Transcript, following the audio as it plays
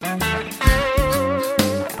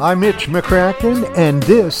I'm Mitch McCracken, and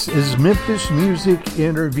this is Memphis Music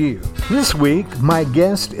Interview. This week, my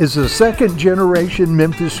guest is a second-generation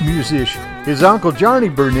Memphis musician. His uncle Johnny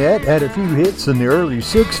Burnette had a few hits in the early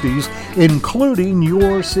 60s, including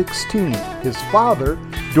You're 16. His father,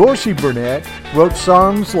 Dorsey Burnette, wrote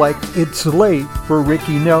songs like It's Late for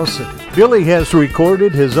Ricky Nelson. Billy has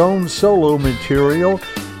recorded his own solo material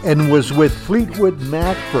and was with Fleetwood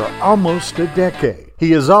Mac for almost a decade.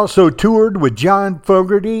 He has also toured with John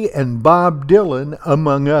Fogerty and Bob Dylan,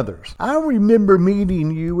 among others. I remember meeting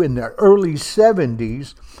you in the early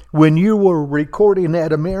 70s when you were recording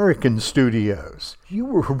at American Studios. You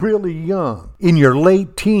were really young, in your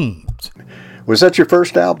late teens. Was that your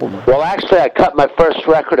first album? Well, actually, I cut my first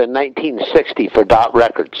record in 1960 for Dot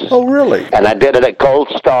Records. Oh, really? And I did it at Gold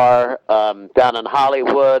Star down in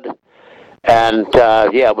Hollywood. And,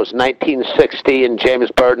 it was 1960, and James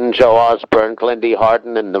Burton, Joe Osborne, Glendy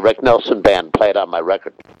Harden, and the Rick Nelson Band played on my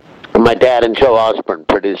record. And my dad and Joe Osborne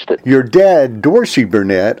produced it. Your dad, Dorsey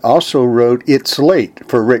Burnette, also wrote It's Late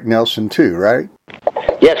for Rick Nelson, too, right?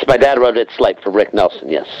 Yes, my dad wrote It's Late for Rick Nelson,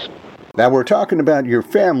 yes. Now, we're talking about your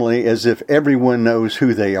family as if everyone knows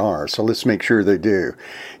who they are, so let's make sure they do.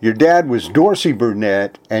 Your dad was Dorsey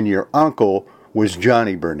Burnette, and your uncle was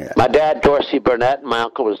Johnny Burnette. My dad, Dorsey Burnette, and my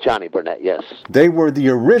uncle was Johnny Burnette, yes. They were the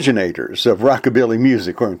originators of rockabilly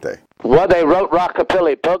music, weren't they? Well, they wrote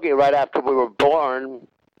Rockabilly Boogie right after we were born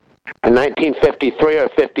in 1953 or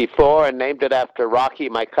 54 and named it after Rocky,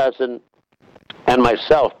 my cousin, and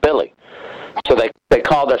myself, Billy. So they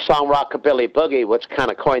called their song Rockabilly Boogie, which kind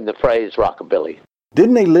of coined the phrase rockabilly.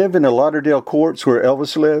 Didn't they live in the Lauderdale Courts where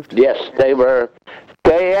Elvis lived? Yes, they were.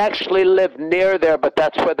 They actually lived near there, but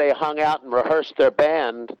that's where they hung out and rehearsed their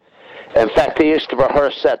band. In fact, they used to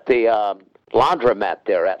rehearse at the laundromat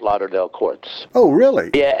there at Lauderdale Courts. Oh, really?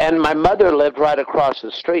 Yeah, and my mother lived right across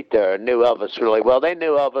the street there and knew Elvis really well. They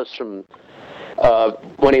knew Elvis from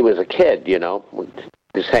when he was a kid,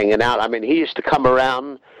 just hanging out. I mean, he used to come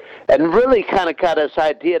around and really kind of got his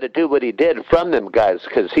idea to do what he did from them guys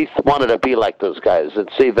because he wanted to be like those guys.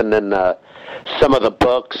 It's even in some of the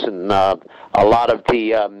books and a lot of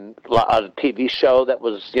the TV show that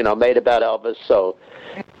was, made about Elvis. So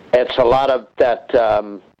it's a lot of that,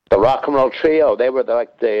 the rock and roll trio. They were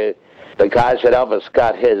the guys that Elvis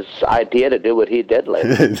got his idea to do what he did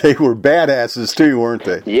later. They were badasses too, weren't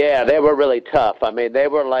they? Yeah, they were really tough. I mean, they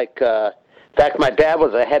were like, in fact, my dad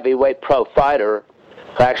was a heavyweight pro fighter.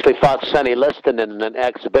 I actually fought Sonny Liston in an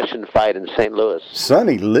exhibition fight in St. Louis.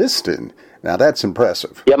 Sonny Liston? Now that's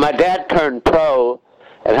impressive. Yeah, my dad turned pro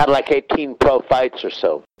and had like 18 pro fights or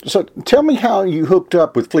so. So tell me how you hooked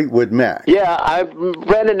up with Fleetwood Mac. Yeah, I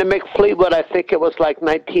ran into Mick Fleetwood, I think it was like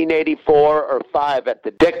 1984 or 5 at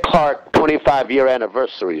the Dick Clark 25-year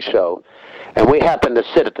anniversary show. And we happened to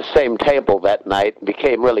sit at the same table that night and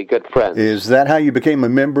became really good friends. Is that how you became a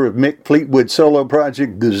member of Mick Fleetwood's solo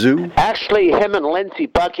project, The Zoo? Actually, him and Lindsey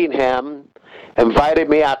Buckingham invited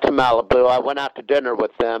me out to Malibu. I went out to dinner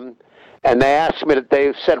with them, and they asked me,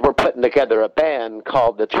 they said we're putting together a band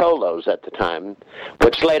called the Cholos at the time,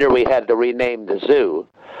 which later we had to rename The Zoo.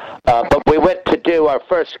 But we went to do, our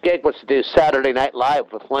first gig was to do Saturday Night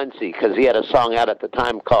Live with Lindsey, because he had a song out at the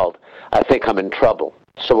time called I Think I'm in Trouble.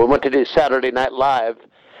 So we went to do Saturday Night Live,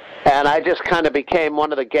 and I just kind of became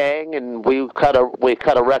one of the gang, and we cut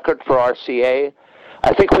a record for RCA.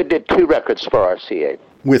 I think we did 2 records for RCA.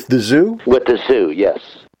 With The Zoo? With The Zoo, yes.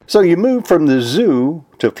 So you moved from The Zoo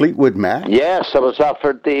to Fleetwood Mac? Yes, I was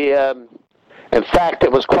offered the, in fact,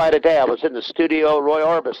 it was quite a day. I was in the studio. Roy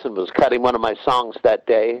Orbison was cutting one of my songs that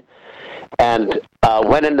day, and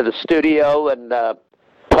went into the studio and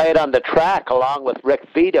played on the track along with Rick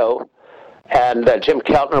Vito. And Jim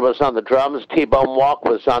Keltner was on the drums. T-Bone Walk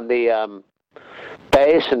was on the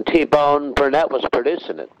bass, and T-Bone Burnette was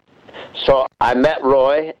producing it. So I met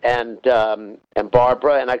Roy and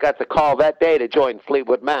Barbara, and I got the call that day to join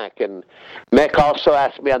Fleetwood Mac. And Mick also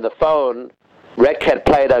asked me on the phone. Rick had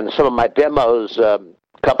played on some of my demos a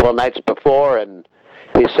couple of nights before, and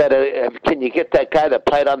he said, can you get that guy that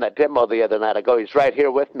played on that demo the other night? I go, he's right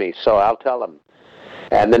here with me, so I'll tell him.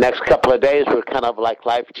 And the next couple of days were kind of like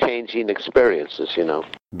life-changing experiences,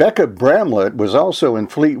 Becca Bramlett was also in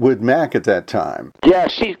Fleetwood Mac at that time. Yeah,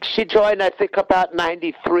 she joined, I think, about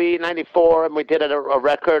 93, 94, and we did a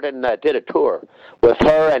record and did a tour with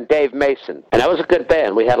her and Dave Mason. And that was a good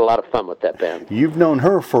band. We had a lot of fun with that band. You've known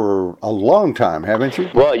her for a long time, haven't you?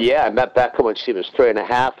 Well, yeah, I met Becca when she was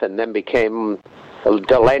 3.5 and then became...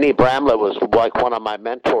 Delaney Bramlett was like one of my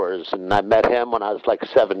mentors, and I met him when I was like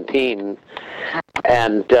 17.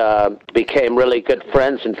 and became really good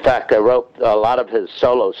friends. In fact, I wrote a lot of his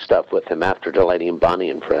solo stuff with him after Delaney and Bonnie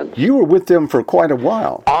and Friends. You were with them for quite a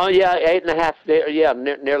while. Oh, yeah,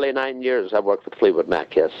 8.5, nearly 9 years I worked with Fleetwood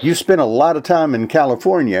Mac, yes. You spent a lot of time in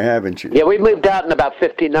California, haven't you? Yeah, we moved out in about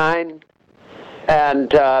 59,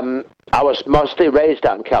 and I was mostly raised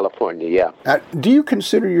out in California, yeah. Do you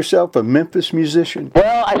consider yourself a Memphis musician?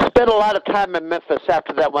 Well, I spent a lot of time in Memphis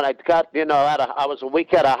after that. When I got, I was a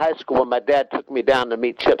week out of high school when my dad took me down to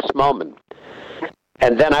meet Chip Smallman.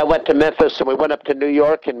 And then I went to Memphis, and we went up to New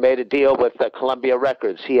York and made a deal with Columbia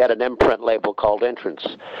Records. He had an imprint label called Entrance.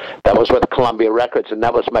 That was with Columbia Records, and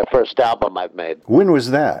that was my first album I've made. When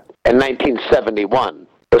was that? In 1971.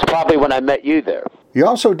 It was probably when I met you there. You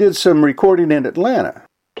also did some recording in Atlanta.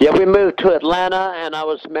 Yeah, we moved to Atlanta, and I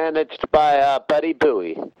was managed by Buddy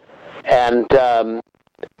Bowie. And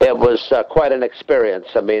it was quite an experience.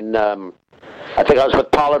 I mean, I think I was with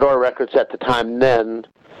Polydor Records at the time then,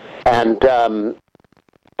 and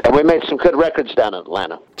we made some good records down in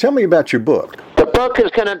Atlanta. Tell me about your book. The book is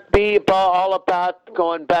going to be all about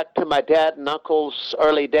going back to my dad and uncle's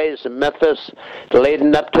early days in Memphis,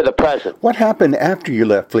 leading up to the present. What happened after you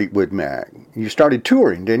left Fleetwood Mac? You started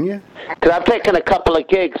touring, didn't you? Because I've taken a couple of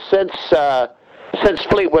gigs since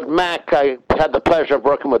Fleetwood Mac. I had the pleasure of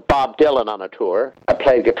working with Bob Dylan on a tour. I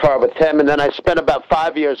played guitar with him, and then I spent about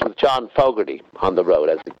 5 years with John Fogerty on the road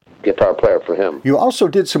as a guitar player for him. You also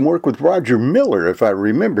did some work with Roger Miller, if I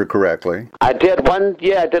remember correctly. I did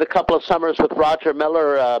a couple of summers with Roger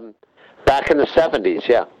Miller back in the 70s,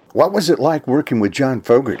 yeah. What was it like working with John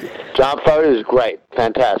Fogerty? John Fogerty is great,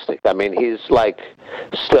 fantastic. I mean, he's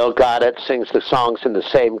still got it, sings the songs in the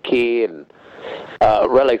same key, and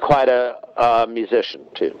really quite a musician,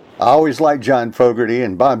 too. I always liked John Fogerty,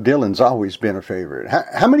 and Bob Dylan's always been a favorite.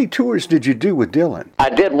 How many tours did you do with Dylan? I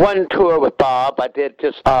did one tour with Bob. I did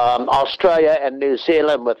just Australia and New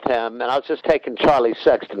Zealand with him, and I was just taking Charlie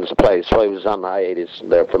Sexton's place while he was on hiatus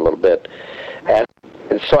there for a little bit. And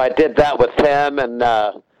so I did that with him, and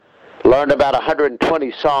learned about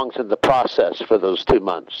 120 songs in the process for those 2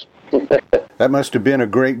 months. That must have been a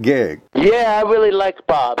great gig. Yeah, I really like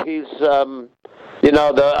Bob. He's, I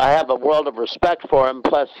have a world of respect for him.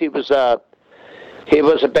 Plus, he was a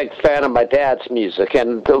big fan of my dad's music.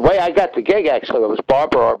 And the way I got the gig, actually, was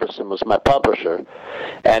Barbara Orbison was my publisher.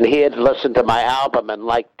 And he had listened to my album and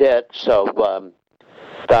liked it, so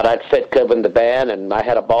thought I'd fit good in the band, and I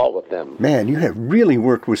had a ball with them. Man, you have really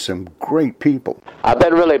worked with some great people. I've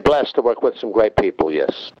been really blessed to work with some great people,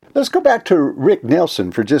 yes. Let's go back to Rick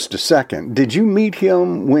Nelson for just a second. Did you meet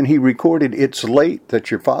him when he recorded It's Late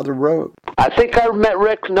that your father wrote? I think I met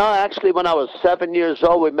Rick, actually when I was 7 years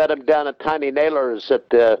old. We met him down at Tiny Nailers at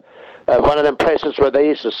one of them places where they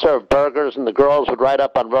used to serve burgers, and the girls would ride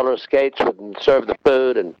up on roller skates and serve the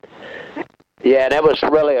food. And yeah, and it was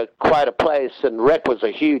really quite a place, and Rick was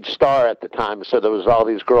a huge star at the time, so there was all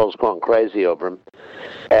these girls going crazy over him.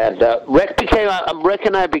 And Rick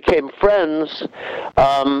and I became friends.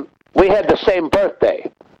 We had the same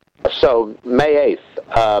birthday, so May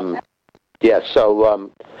 8th.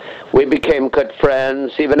 We became good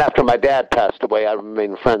friends. Even after my dad passed away, I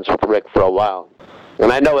remained friends with Rick for a while.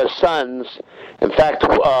 And I know his sons. In fact,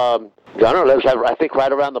 Gunnar lives, I think,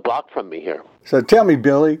 right around the block from me here. So tell me,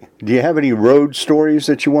 Billy, do you have any road stories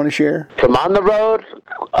that you want to share? From on the road?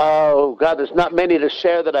 Oh, God, there's not many to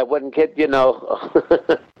share that I wouldn't get, No,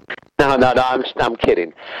 I'm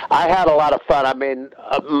kidding. I had a lot of fun. I mean,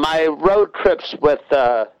 my road trips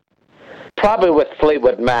probably with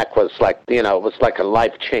Fleetwood Mac was like a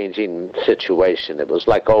life-changing situation. It was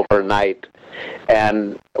like overnight.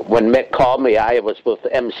 And when Mick called me, I was with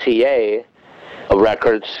MCA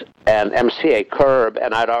Records and MCA Curb,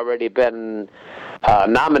 and I'd already been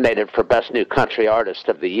nominated for Best New Country Artist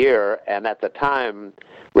of the Year, and at the time,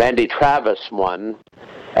 Randy Travis won,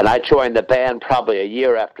 and I joined the band probably a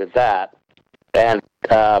year after that, and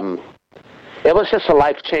it was just a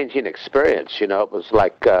life-changing experience. It was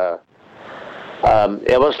like the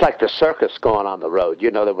circus going on the road.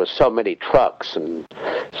 There was so many trucks, and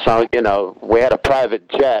so we had a private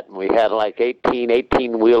jet, and we had like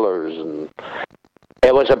 18-wheelers, and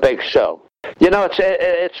it was a big show.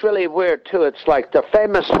 It's really weird too. It's like the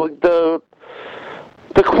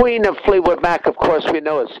queen of Fleetwood Mac, of course, we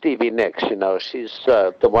know is Stevie Nicks. She's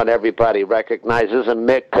the one everybody recognizes, and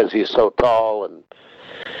Mick because he's so tall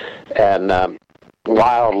and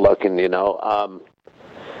wild looking.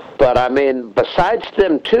 But I mean, besides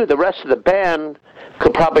them too, the rest of the band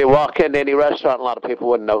could probably walk into any restaurant, and a lot of people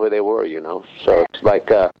wouldn't know who they were. So it's like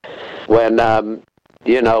when I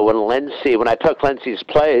took Lindsay's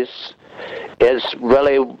place is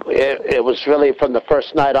really, it was really from the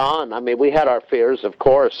first night on. I mean, we had our fears, of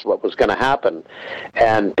course, what was going to happen.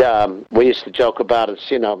 And we used to joke about us,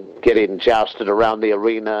 getting jousted around the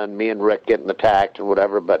arena and me and Rick getting attacked and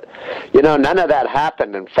whatever. But, none of that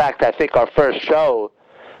happened. In fact, I think our first show,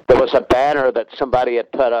 there was a banner that somebody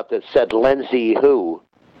had put up that said Lindsay Who,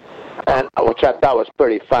 and which I thought was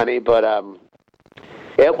pretty funny, but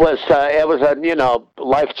it was a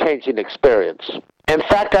life-changing experience. In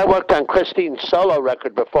fact, I worked on Christine's solo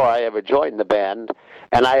record before I ever joined the band,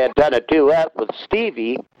 and I had done a duet with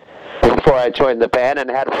Stevie before I joined the band, and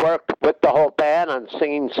had worked with the whole band on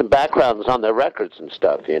singing some backgrounds on their records and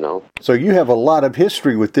stuff, So you have a lot of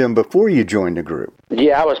history with them before you joined the group.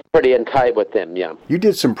 Yeah, I was pretty in tight with them, yeah. You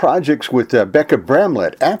did some projects with Becca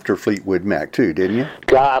Bramlett after Fleetwood Mac, too, didn't you?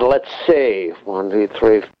 God, let's see. 1, 2,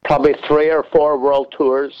 3, probably 3 or 4 world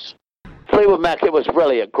tours. Fleetwood Mac, it was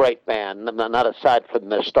really a great band, not aside from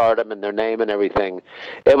their stardom and their name and everything.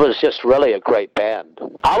 It was just really a great band.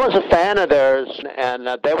 I was a fan of theirs, and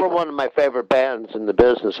they were one of my favorite bands in the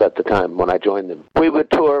business at the time when I joined them. We would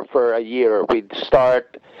tour for a year. We'd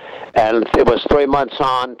start, and it was 3 months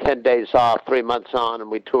on, 10 days off, 3 months on, and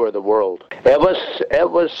we'd tour the world. It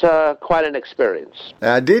was quite an experience.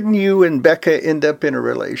 Didn't you and Becca end up in a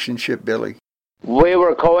relationship, Billy? We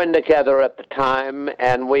were going together at the time,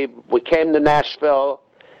 and we came to Nashville,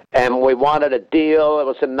 and we wanted a deal. It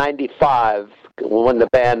was in '95 when the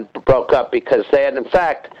band broke up, because they had, in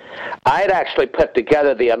fact, I had actually put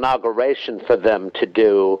together the inauguration for them to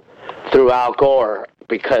do through Al Gore,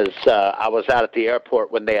 because I was out at the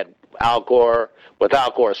airport when they had Al Gore, with Al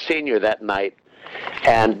Gore Sr. that night,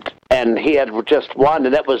 and he had just won,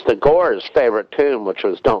 and that was the Gore's favorite tune, which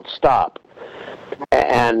was Don't Stop,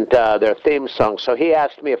 and their theme song. So he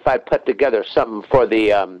asked me if I'd put together something for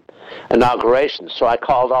the inauguration. So I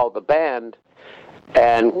called all the band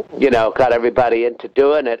and, got everybody into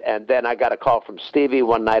doing it. And then I got a call from Stevie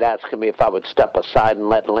one night asking me if I would step aside and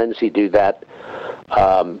let Lindsay do that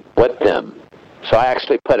with them. So I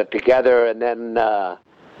actually put it together, and then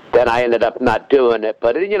I ended up not doing it.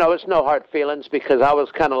 But, it's no hard feelings, because I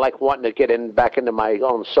was kind of like wanting to get back into my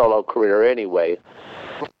own solo career anyway.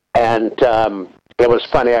 And it was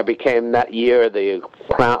funny, I became that year the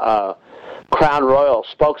Crown Royal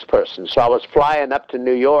spokesperson. So I was flying up to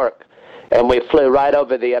New York, and we flew right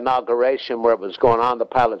over the inauguration where it was going on. The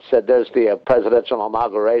pilot said, "There's the presidential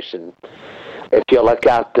inauguration. If you look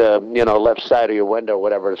out the left side of your window,"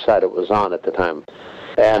 whatever side it was on at the time.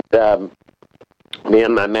 And me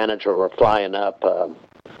and my manager were flying up.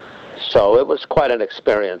 So it was quite an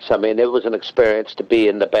experience. I mean, it was an experience to be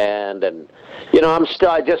in the band, and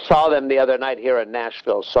I just saw them the other night here in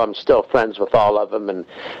Nashville, so I'm still friends with all of them. And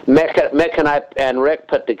Mick and I and Rick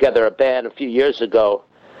put together a band a few years ago,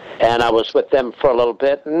 and I was with them for a little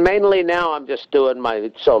bit. And mainly now I'm just doing my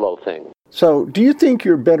solo thing. So, do you think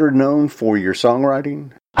you're better known for your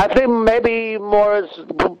songwriting? I think maybe more as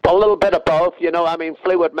a little bit of both.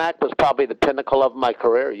 Fleetwood Mac was probably the pinnacle of my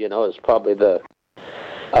career. Is probably the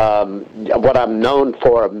what I'm known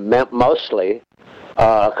for mostly,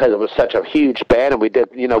 because it was such a huge band, and we did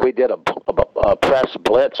a press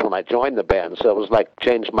blitz when I joined the band, so it was like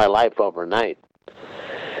changed my life overnight.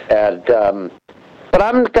 And but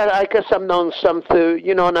I guess I'm known some through,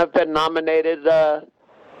 and I've been nominated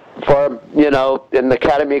for in the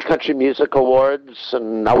Academy of Country Music Awards,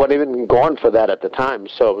 and I wasn't even going for that at the time.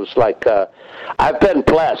 So it was like I've been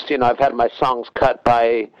blessed. I've had my songs cut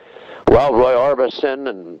by Roy Orbison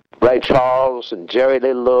and Ray Charles and Jerry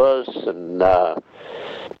Lee Lewis, and I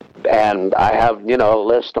have, a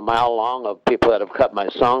list a mile long of people that have cut my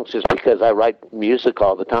songs just because I write music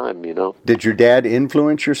all the time, Did your dad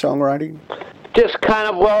influence your songwriting? Just kind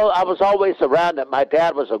of, I was always around it. My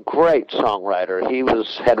dad was a great songwriter. He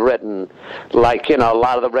had written, a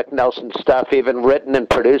lot of the Rick Nelson stuff, even written and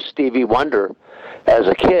produced Stevie Wonder as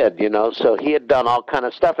a kid, so he had done all kind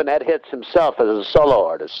of stuff and had hits himself as a solo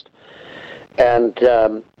artist. And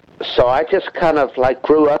so I just kind of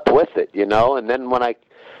grew up with it, and then when I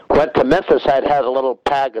went to Memphis, I'd had a little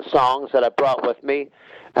bag of songs that I brought with me,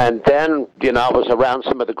 and then, I was around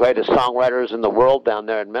some of the greatest songwriters in the world down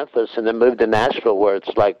there in Memphis, and then moved to Nashville, where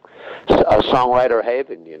it's like a songwriter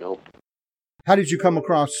haven, How did you come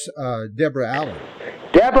across Deborah Allen?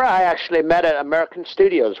 Deborah, I actually met at American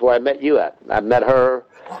Studios, where I met you at. I met her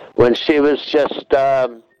when she was just,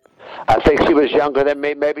 I think she was younger than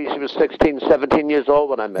me. Maybe she was 16, 17 years old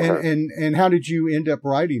when I met her. And how did you end up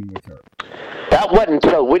writing with her? That wasn't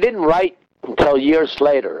we didn't write until years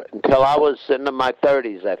later, until I was into my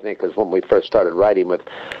 30s, I think, is when we first started writing with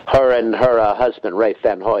her and her husband, Ray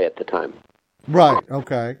Van Hoy, at the time. Right.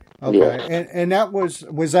 Okay. Okay. Yes. And that was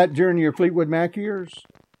that during your Fleetwood Mac years?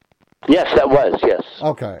 Yes, that was, yes.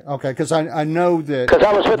 Okay. Okay. Because I know that. Because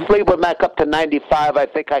I was with Fleetwood Mac up to 95. I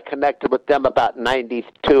think I connected with them about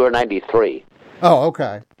 92 or 93. Oh,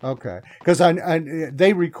 okay. Okay. Because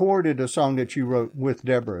they recorded a song that you wrote with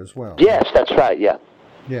Deborah as well. Yes, that's right, yeah.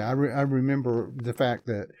 Yeah, I remember the fact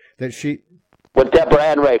that she... With Deborah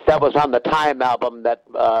and Rafe. That was on the Time album that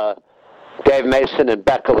Dave Mason and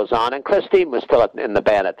Becca was on. And Christine was still in the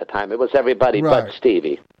band at the time. It was everybody right. but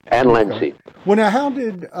Stevie and Lindsay. Well, now, how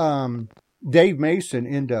did Dave Mason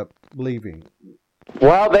end up leaving?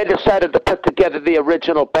 Well, they decided to put together the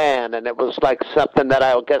original band, and it was like something that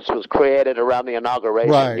I guess was created around the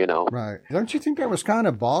inauguration, right, you know. Right. Don't you think that was kind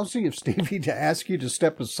of ballsy of Stevie to ask you to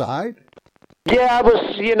step aside? Yeah,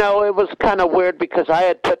 it was kind of weird because I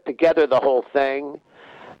had put together the whole thing,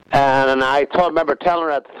 and I remember telling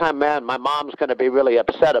her at the time, man, my mom's going to be really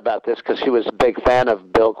upset about this because she was a big fan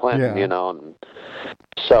of Bill Clinton, yeah. you know. And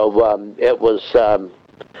so it was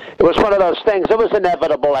one of those things. It was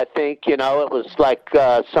inevitable, I think, you know. It was like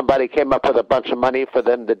somebody came up with a bunch of money for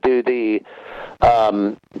them to do the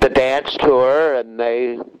dance tour, and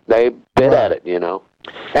they bid right. at it, you know.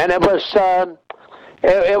 And it was...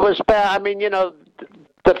 It was bad. I mean, you know,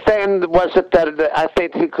 the thing was that I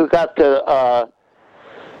think who got the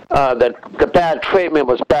bad treatment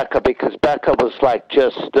was Becca, because Becca was like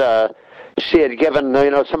just she had given, you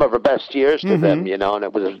know, some of her best years to mm-hmm. them, you know, and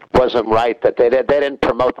it wasn't right that they didn't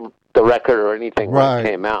promote the record or anything right. when it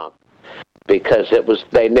came out, because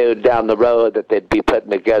they knew down the road that they'd be putting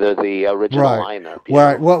together the original right. lineup.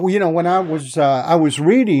 Right. Well, you know, when I was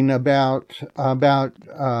reading about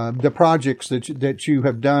the projects that you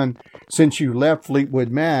have done since you left Fleetwood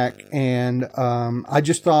Mac, and I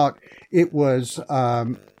just thought it was,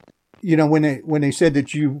 you know, when they said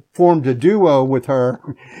that you formed a duo with her,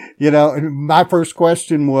 you know, my first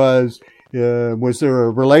question was there a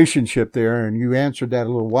relationship there? And you answered that a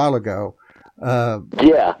little while ago.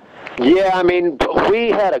 Yeah, I mean,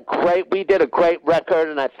 we did a great record,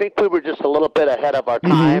 and I think we were just a little bit ahead of our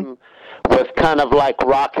time mm-hmm. with kind of like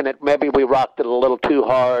rocking it. Maybe we rocked it a little too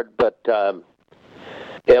hard, but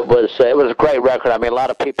it was a great record. I mean, a lot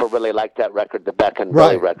of people really liked that record, the Beck and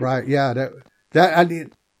Billy record. Right, yeah, that I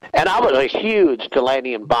did. And I was a huge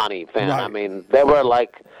Delaney and Bonnie fan. Right. I mean, they were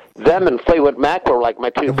like, them and Fleetwood Mac were like my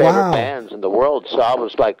two favorite bands in the world. So I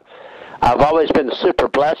was like, I've always been super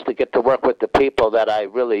blessed to get to work with the people that I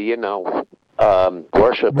really, you know,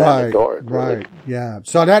 worship and adore. Really. Right, yeah.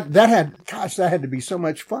 So that had to be so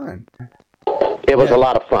much fun. It was a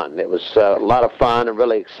lot of fun. It was a lot of fun and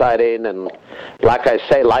really exciting, and like I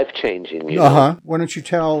say, life-changing. You know? Why don't you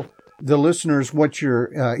tell the listeners what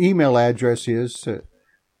your email address is?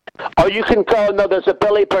 Oh, you can go. No, there's a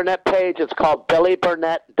Billy Burnette page. It's called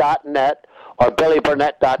billyburnette.net or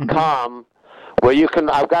billyburnette.com, mm-hmm. where you can.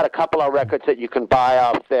 I've got a couple of records that you can buy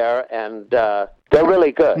off there, and they're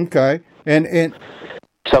really good. Okay, and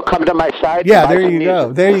so come to my site. Yeah, there you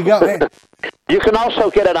go. There you go. You can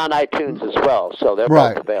also get it on iTunes as well, so they're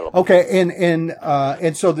both available. Okay,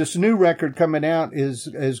 and so this new record coming out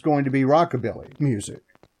is going to be rockabilly music.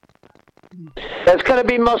 It's going to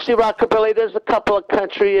be mostly rockabilly. There's a couple of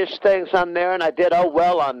country-ish things on there, and I did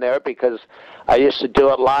well on there because I used to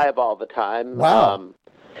do it live all the time. Wow.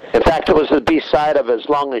 In fact, it was the B-side of As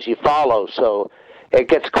Long As You Follow, so it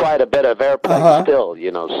gets quite a bit of airplay still,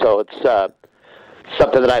 you know. So it's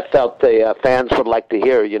something that I felt the fans would like to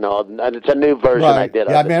hear, you know, and it's a new version I did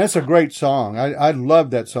of it. Yeah, man, it's a great song. I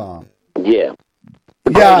love that song. Yeah.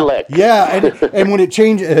 Yeah, and when it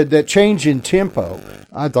changed, that change in tempo,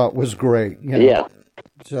 I thought was great. You know? Yeah.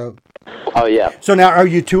 So. Oh yeah. So now, are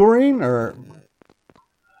you touring or?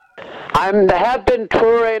 I have been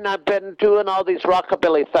touring. I've been doing all these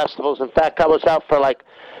rockabilly festivals. In fact, I was out for like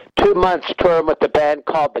 2 months touring with a band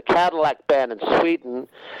called the Cadillac Band in Sweden.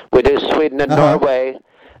 We do Sweden and Norway,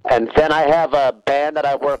 and then I have a band that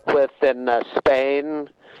I work with in Spain,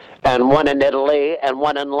 and one in Italy, and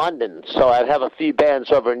one in London. So I have a few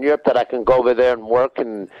bands over in Europe that I can go over there and work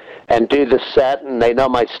and do the set, and they know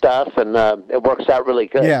my stuff, and it works out really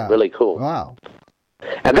good, really cool. Wow.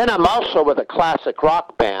 And then I'm also with a classic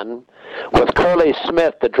rock band with Curly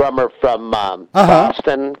Smith, the drummer from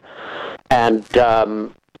Boston, and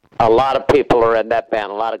a lot of people are in that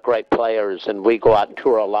band, a lot of great players, and we go out and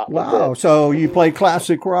tour a lot with them. Wow, so you play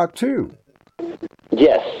classic rock too?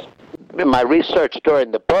 Yes. In my research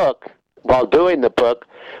during the book, while doing the book,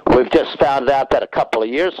 we've just found out that a couple of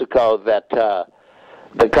years ago that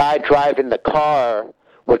the guy driving the car,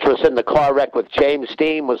 which was in the car wreck with James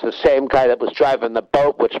Dean, was the same guy that was driving the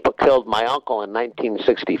boat which killed my uncle in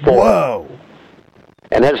 1964. Whoa.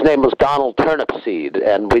 and his name was Donald Turnipseed,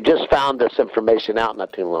 and we just found this information out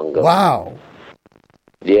not too long ago. Wow.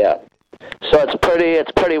 Yeah. So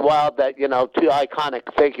it's pretty wild that, you know, two iconic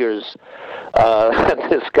figures.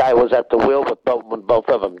 This guy was at the wheel with both when both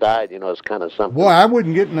of them died. You know, it's kind of something. Boy, I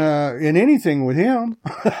wouldn't get in anything with him.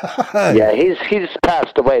 Yeah, he's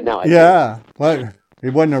passed away now. Yeah, well,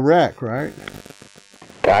 it wasn't a wreck, right?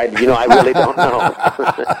 I really don't know.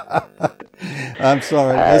 I'm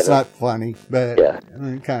sorry, that's not funny, but yeah.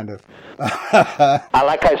 Kind of.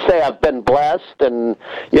 Like I say, I've been blessed, and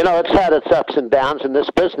you know, it's had its ups and downs, and this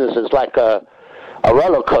business is like a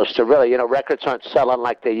roller coaster, really. You know, records aren't selling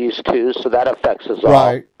like they used to, so that affects us all.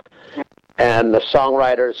 Right. And the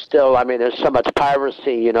songwriters still, I mean, there's so much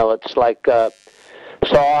piracy, you know, it's like,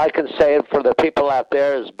 so all I can say for the people out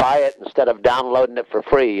there is buy it instead of downloading it for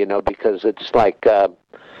free, you know, because it's like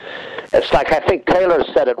I think Taylor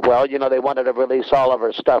said it well, you know, they wanted to release all of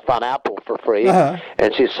her stuff on Apple for free. Uh-huh.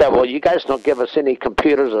 And she said, well, you guys don't give us any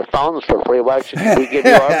computers or phones for free. Why should we give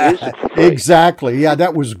you our music for free? Exactly. Yeah,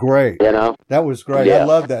 that was great. You know? That was great. Yeah. I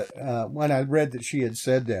love that when I read that she had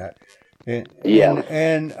said that. And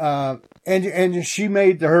she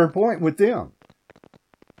made her point with them.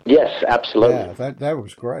 Yes, absolutely. Yeah, that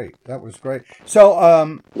was great. That was great. So,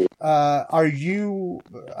 are you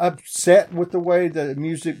upset with the way the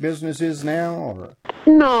music business is now, or?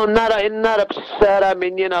 No, not upset. I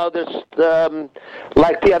mean, you know, there's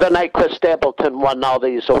like the other night, Chris Stapleton won all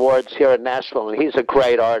these awards here in Nashville, and he's a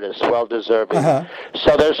great artist, well deserving. Uh-huh.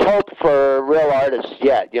 So there's hope for real artists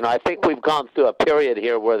yet. You know, I think we've gone through a period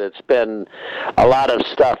here where there's been a lot of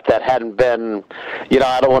stuff that hadn't been, you know,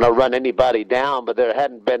 I don't want to run anybody down, but there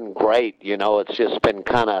hadn't been great. You know, it's just been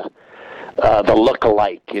kind of the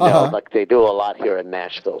look-alike. You know, like they do a lot here in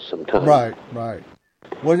Nashville sometimes. Right.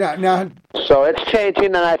 Well, now, so it's changing,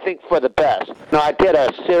 and I think for the best. Now, I did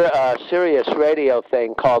a serious radio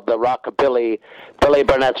thing called the Billy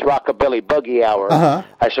Burnett's Rockabilly Boogie Hour. Uh-huh.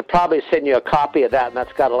 I should probably send you a copy of that, and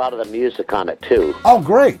that's got a lot of the music on it, too. Oh,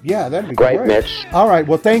 great. Yeah, that'd be great. Great, Mitch. All right.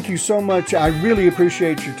 Well, thank you so much. I really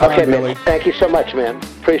appreciate your time, Billy. Mitch. Thank you so much, man.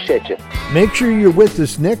 Appreciate you. Make sure you're with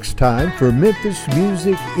us next time for Memphis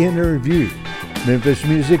Music Interview. Memphis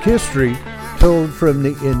music history told from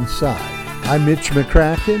the inside. I'm Mitch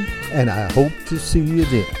McCracken, and I hope to see you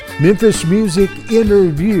then. Memphis Music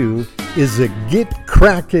Interview is a Get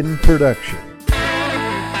Crackin' production.